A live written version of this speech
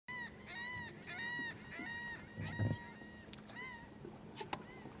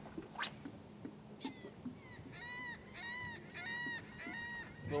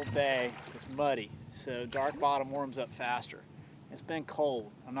bay, it's muddy, so dark bottom warms up faster. It's been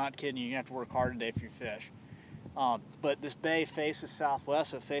cold. I'm not kidding you. You're going to have to work hard today for your fish. But this bay faces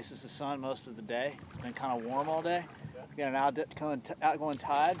southwest, so it faces the sun most of the day. It's been kind of warm all day. We got an outgoing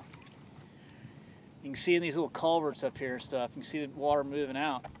tide. You can see in these little culverts up here and stuff, you can see the water moving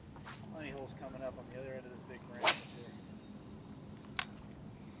out. Plenty of holes coming up on the other end of this big branch here.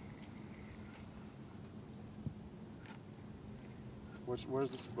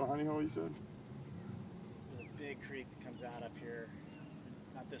 Where's this honey hole you said? There's a big creek that comes out up here.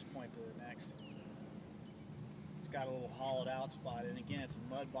 Not this point, but the next. It's got a little hollowed out spot, and again, it's a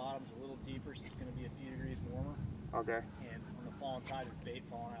mud bottom. It's a little deeper, so it's going to be a few degrees warmer. Okay. And on the falling tide, there's bait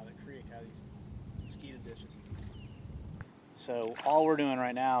falling out of the creek, out of these mosquito ditches. So all we're doing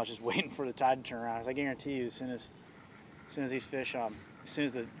right now is just waiting for the tide to turn around. Because I guarantee you, as soon as these fish, as soon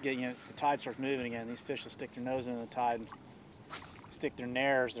as the tide starts moving again, these fish will stick their nose into the tide, and stick their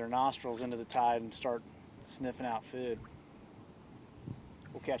nares, their nostrils into the tide, and start sniffing out food.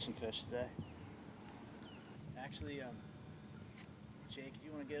 We'll catch some fish today. Actually, Jake, if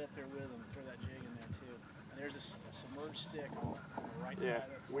you want to get up there with them, throw that jig in there too. And there's a submerged stick on the right side. Yeah,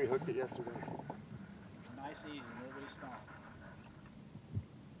 we hooked it yesterday. Nice, easy, nobody stomp.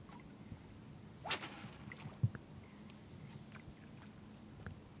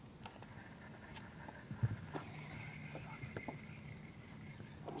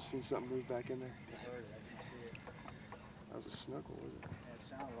 I just seen something move back in there. I heard it, I didn't see it. That was a snorkel, was it? Yeah, it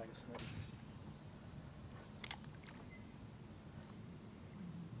sounded like a snorkel.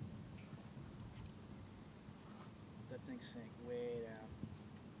 That thing sank way down.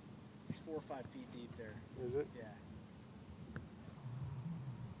 It's 4 or 5 feet deep there. Is it? Yeah.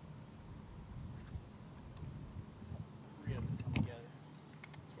 Three of them come together.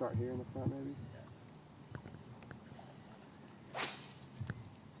 Start here in the front, maybe? Yeah.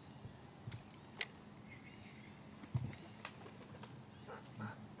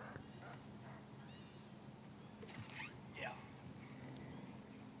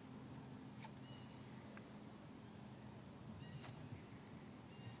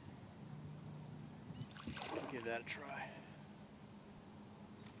 Give that a try.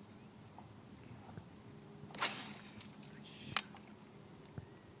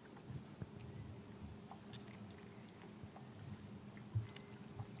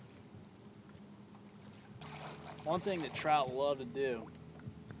 One thing that trout love to do,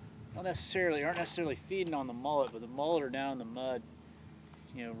 aren't necessarily feeding on the mullet, but the mullet are down in the mud,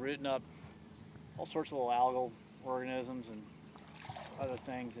 rooting up all sorts of little algal organisms and other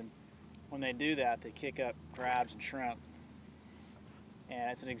things. And when they do that, they kick up crabs and shrimp.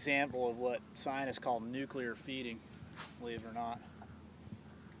 And it's an example of what scientists call nuclear feeding, believe it or not.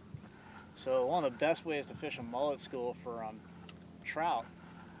 So one of the best ways to fish a mullet school for trout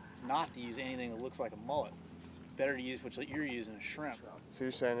is not to use anything that looks like a mullet. Better to use what you're using, a shrimp. So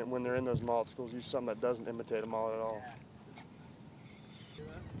you're saying that when they're in those mullet schools, use something that doesn't imitate a mullet at all? Yeah.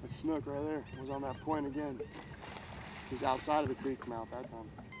 That snook right there was on that point again. He's outside of the creek mouth that time.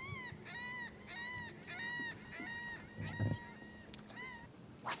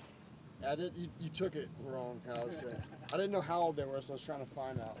 You took it wrong, how I was saying. I didn't know how old they were, so I was trying to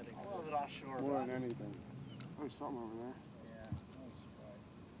find out. A little bit offshore. More than anything. Oh, there's something over there. Yeah.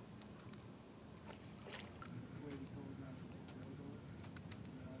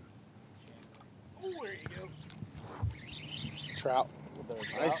 Oh, there you go. Trout.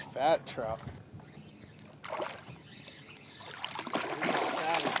 Nice fat trout.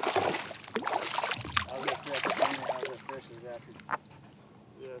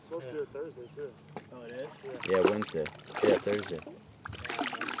 Yeah, it's supposed to do it Thursday too. Oh, it is? Yeah, Wednesday. Yeah, Thursday.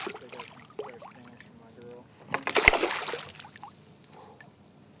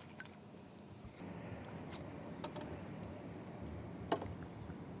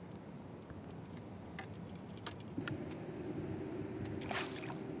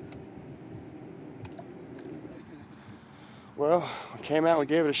 Well, we came out, we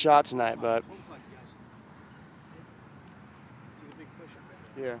gave it a shot tonight, but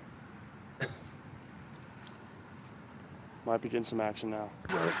yeah. Might be getting some action now.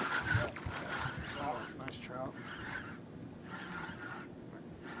 Nice trout.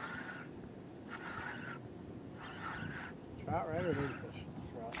 Trout, right, or fish?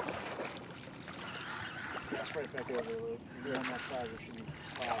 Trout. That's right back over there, Luke. You're on that side, there should be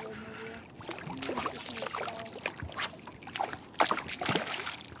 5 of them over there. You need to fish another trout.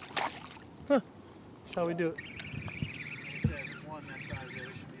 Huh. That's how we do it. Like I said, there's one that size there,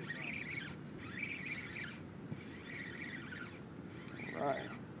 there should be a bunch. Right.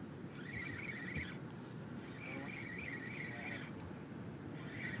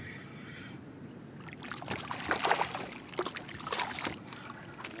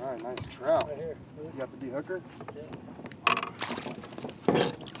 right, nice trout. Right here. You got the de-hooker? Yeah.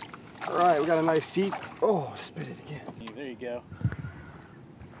 All right, we got a nice seat. Oh, spit it again. There you go.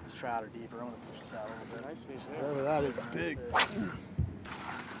 This trout are deeper. I'm gonna push this out a little bit. Nice fish there. Whatever that is, big.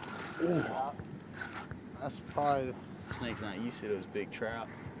 Ooh. That's probably. Snake's not used to those big trout.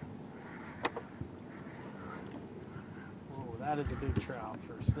 Oh, that is a big trout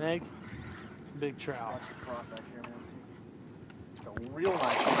for a snake. It's a big trout. Watch the prop back here, man. It's a real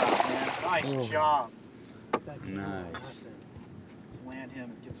nice trout, man. Nice Oh. job. Nice. Just land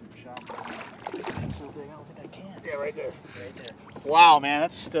him and get some shots. It's so big, I don't think I can. Yeah, right there. Right there. Wow, man,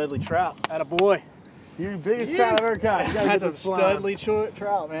 that's a studly trout. Attaboy. You're the biggest trout I've ever caught. You gotta That's get a the slime. studly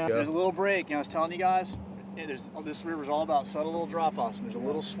trout, man. Yeah. There's a little break. You know, I was telling you guys, this river's all about subtle little drop-offs, and there's a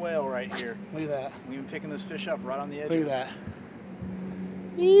little swale right here. Look at that. We've been picking this fish up right on the edge. Look of at it.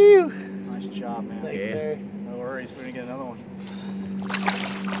 that. Ew. Nice job, man. Thanks, Yeah. Larry. No worries, we're gonna get another one.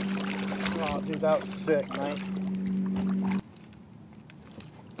 Oh, dude, that was sick, mate.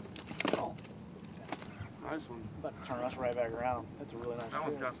 Oh, Nice one. I'm about to turn us right back around. That's a really nice That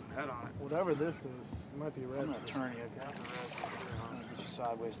one's fish. got some head on it. Whatever this is, it might be a red. I'm gonna fish. turn you. That's a red. I'm gonna get you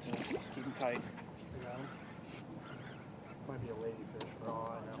sideways too. Just keep them tight. You got him? Might be a ladyfish for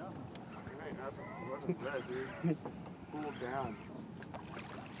all I know. Hey, that's a red, dude. Cool down.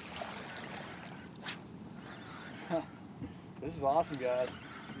 This is awesome, guys.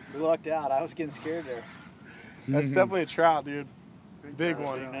 We lucked out. I was getting scared there. That's definitely a trout, dude. Big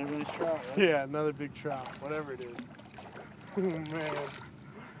trout, one. Big nice trout, right? Yeah, another big trout, whatever it is. Oh man.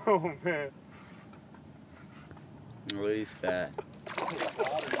 Oh man. Oh, he's fat.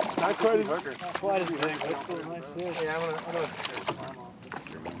 Not quite as Hooker. Not quite as big, but it's still a nice fish. Yeah, I'm gonna.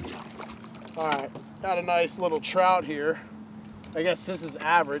 All right, got a nice little trout here. I guess this is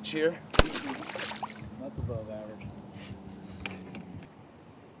average here. That's above average.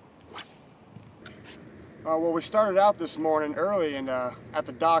 Well, we started out this morning early, and at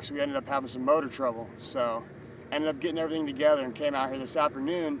the docks we ended up having some motor trouble. So, ended up getting everything together and came out here this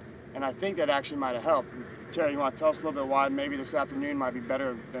afternoon, and I think that actually might have helped. Terry, you want to tell us a little bit why maybe this afternoon might be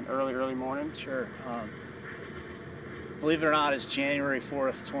better than early morning? Sure. Believe it or not, it's January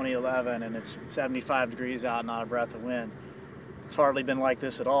 4th, 2011, and it's 75 degrees out, not a breath of wind. It's hardly been like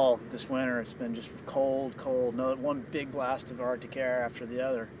this at all this winter. It's been just cold, cold. No, one big blast of Arctic air after the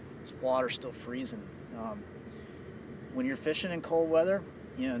other. This water's still freezing. When you're fishing in cold weather,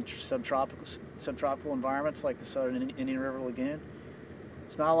 you know, in subtropical environments like the Southern Indian River Lagoon,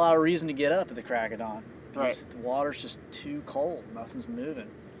 there's not a lot of reason to get up at the crack of dawn. Right. The water's just too cold. Nothing's moving.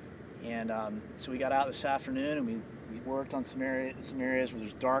 And so we got out this afternoon and we worked on some areas where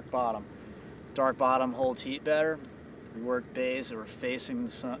there's dark bottom. Dark bottom holds heat better. We worked bays that were facing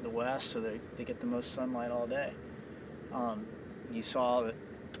the west so they get the most sunlight all day. You saw that,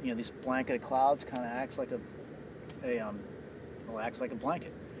 you know, these blanket of clouds kind of acts like acts like a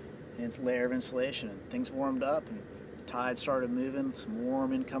blanket, and it's a layer of insulation. And things warmed up, and the tide started moving. Some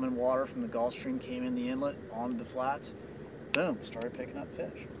warm incoming water from the Gulf Stream came in the inlet onto the flats. Boom! Started picking up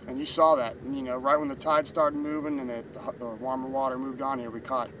fish. And you saw that, you know, right when the tide started moving and the warmer water moved on here, we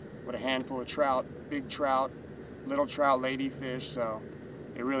caught with a handful of trout, big trout, little trout, ladyfish. So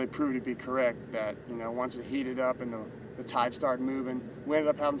it really proved to be correct that, you know, once it heated up and the tide started moving, we ended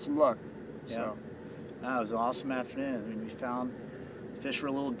up having some luck. Yeah. So It was an awesome afternoon. I mean, we found the fish were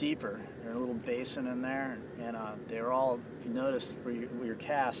a little deeper. They're in a little basin in there, and they were all, if you notice where your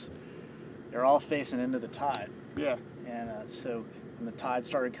casts, they're all facing into the tide. yeah, And so when the tide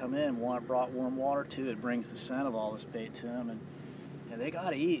started coming in, it brought warm water too. It brings the scent of all this bait to them, and you know, they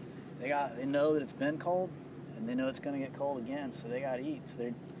got to eat. They know that it's been cold, and they know it's going to get cold again, so they got to eat.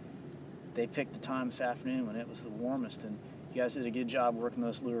 So they picked the time this afternoon when it was the warmest, and you guys did a good job working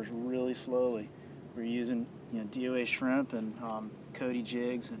those lures really slowly. We're using, you know, DOA shrimp and Cody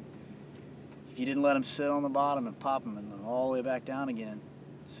jigs, and if you didn't let them sit on the bottom and pop them and then all the way back down again,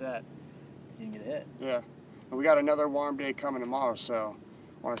 set, you didn't get a hit. yeah. And we got another warm day coming tomorrow, so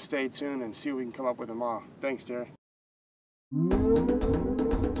want to stay tuned and see what we can come up with tomorrow. Thanks, Terry.